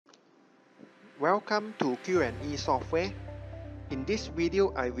Welcome to Q&E software. In this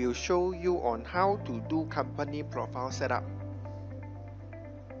video, I will show you on how to do company profile setup.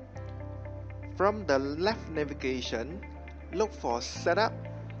 From the left navigation, look for Setup,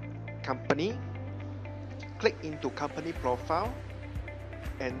 Company, click into Company Profile,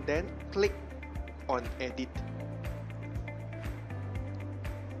 and then click on Edit.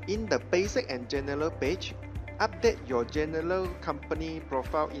 In the Basic and General page, update your general company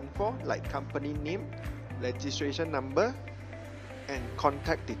profile info like company name, registration number, and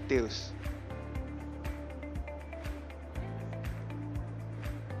contact details.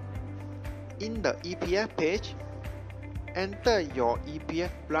 In the EPF page, enter your EPF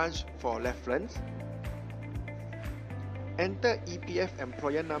branch for reference. Enter EPF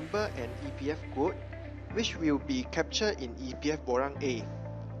employer number and EPF code, which will be captured in EPF Borang A.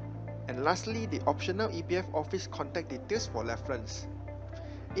 And lastly, the optional EPF office contact details for reference.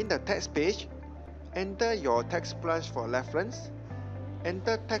 In the tax page, enter your tax branch for reference.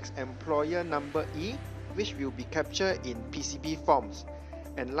 Enter tax employer number E, which will be captured in PCB forms.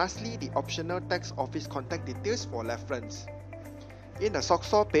 And lastly, the optional tax office contact details for reference. In the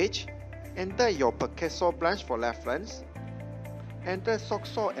SOCSO page, enter your Perkeso branch for reference. Enter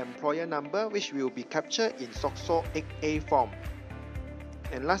SOCSO employer number, which will be captured in SOCSO 8A form.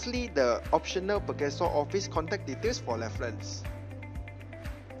 And lastly, the optional Perkeso office contact details for reference.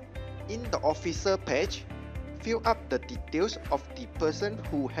 In the officer page, fill up the details of the person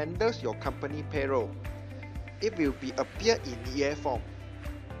who handles your company payroll. It will be appear in EA form.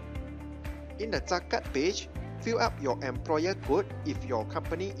 In the Zakat page, fill up your employer code if your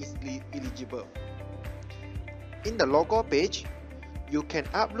company is eligible. In the logo page, you can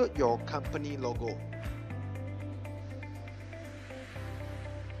upload your company logo.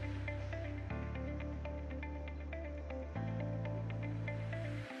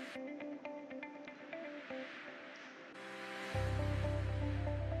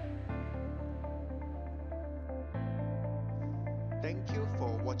 Thank you for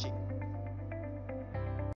watching.